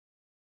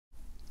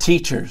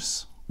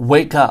Teachers,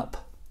 wake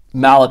up.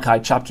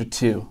 Malachi chapter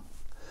 2.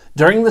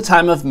 During the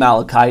time of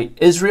Malachi,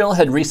 Israel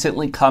had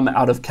recently come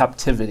out of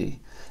captivity.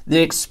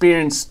 They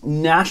experienced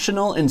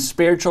national and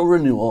spiritual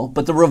renewal,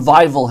 but the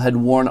revival had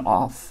worn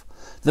off.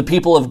 The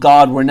people of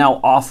God were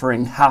now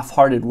offering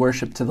half-hearted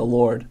worship to the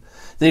Lord.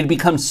 They had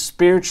become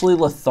spiritually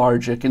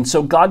lethargic, and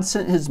so God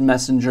sent his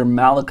messenger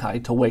Malachi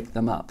to wake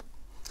them up.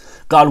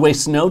 God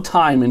wastes no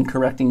time in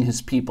correcting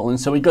his people, and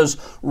so he goes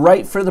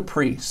right for the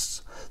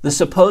priests, the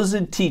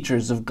supposed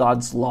teachers of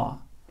God's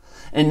law.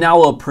 And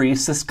now, O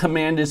priests, this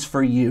command is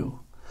for you.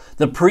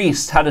 The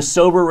priest had a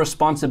sober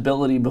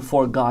responsibility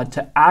before God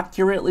to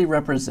accurately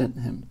represent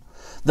him.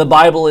 The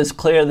Bible is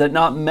clear that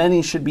not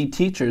many should be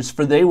teachers,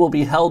 for they will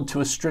be held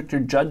to a stricter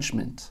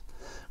judgment.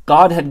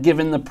 God had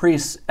given the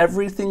priests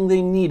everything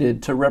they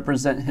needed to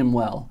represent him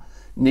well,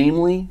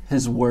 namely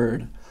his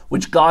word,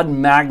 which God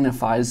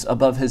magnifies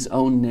above his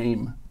own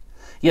name.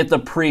 Yet the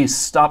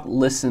priests stopped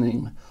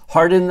listening,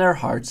 hardened their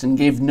hearts, and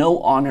gave no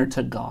honor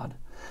to God.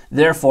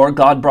 Therefore,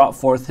 God brought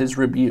forth his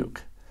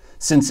rebuke.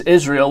 Since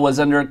Israel was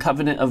under a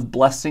covenant of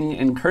blessing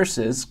and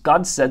curses,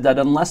 God said that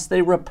unless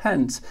they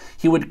repent,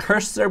 he would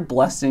curse their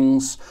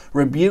blessings,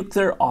 rebuke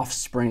their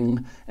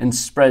offspring, and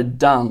spread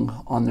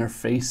dung on their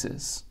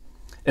faces.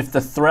 If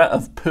the threat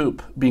of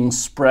poop being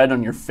spread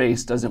on your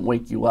face doesn't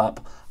wake you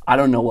up, I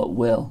don't know what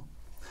will.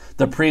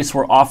 The priests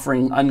were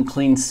offering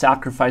unclean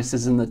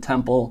sacrifices in the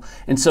temple,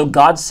 and so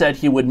God said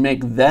he would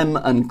make them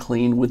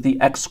unclean with the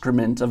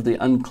excrement of the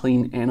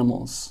unclean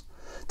animals.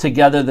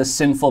 Together, the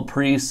sinful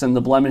priests and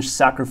the blemished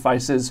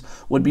sacrifices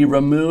would be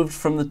removed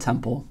from the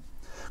temple.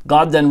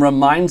 God then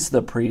reminds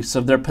the priests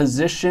of their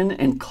position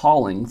and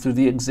calling through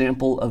the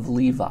example of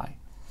Levi.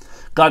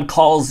 God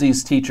calls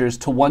these teachers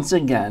to once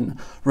again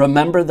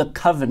remember the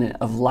covenant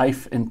of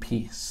life and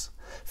peace.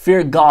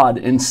 Fear God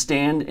and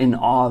stand in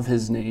awe of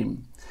his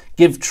name.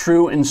 Give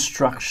true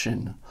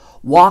instruction.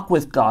 Walk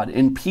with God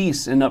in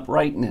peace and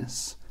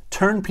uprightness.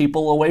 Turn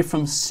people away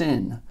from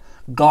sin.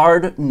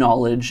 Guard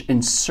knowledge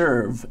and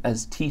serve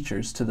as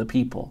teachers to the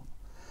people.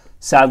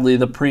 Sadly,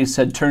 the priests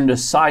had turned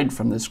aside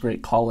from this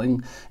great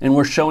calling and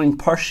were showing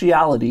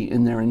partiality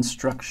in their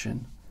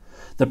instruction.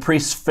 The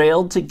priests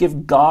failed to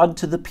give God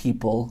to the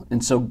people,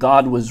 and so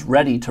God was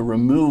ready to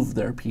remove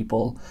their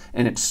people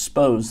and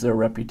expose their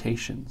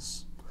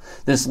reputations.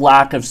 This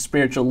lack of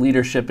spiritual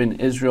leadership in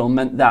Israel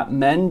meant that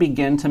men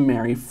began to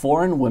marry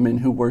foreign women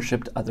who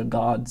worshipped other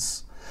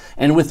gods.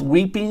 And with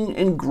weeping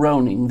and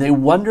groaning, they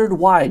wondered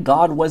why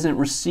God wasn't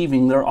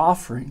receiving their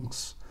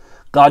offerings.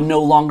 God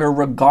no longer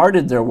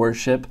regarded their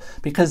worship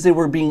because they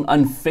were being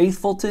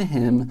unfaithful to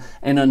him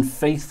and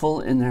unfaithful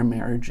in their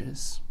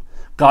marriages.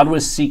 God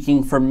was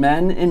seeking for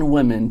men and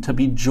women to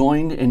be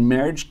joined in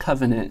marriage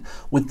covenant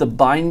with the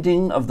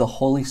binding of the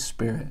Holy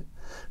Spirit.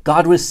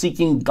 God was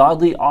seeking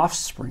godly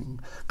offspring.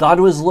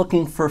 God was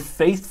looking for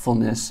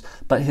faithfulness,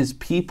 but his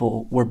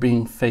people were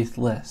being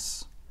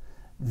faithless.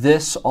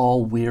 This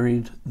all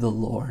wearied the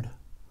Lord.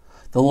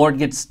 The Lord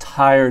gets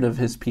tired of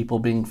his people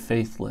being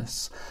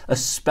faithless,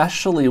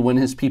 especially when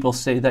his people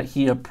say that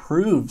he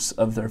approves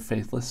of their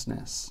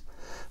faithlessness.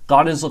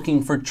 God is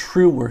looking for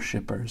true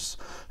worshipers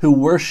who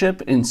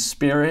worship in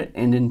spirit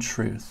and in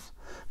truth.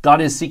 God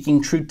is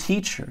seeking true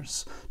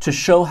teachers to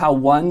show how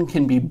one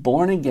can be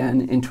born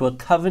again into a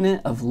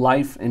covenant of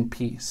life and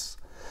peace.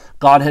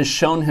 God has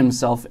shown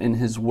himself in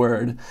his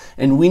word,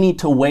 and we need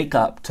to wake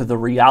up to the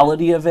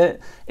reality of it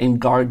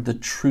and guard the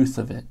truth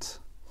of it.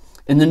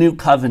 In the new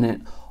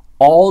covenant,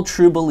 all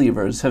true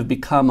believers have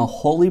become a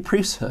holy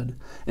priesthood,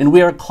 and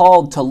we are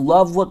called to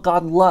love what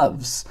God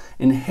loves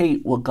and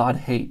hate what God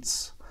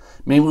hates.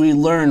 May we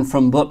learn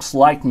from books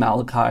like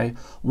Malachi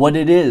what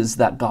it is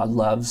that God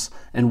loves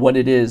and what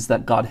it is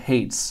that God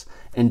hates,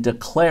 and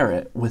declare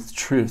it with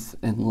truth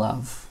and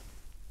love.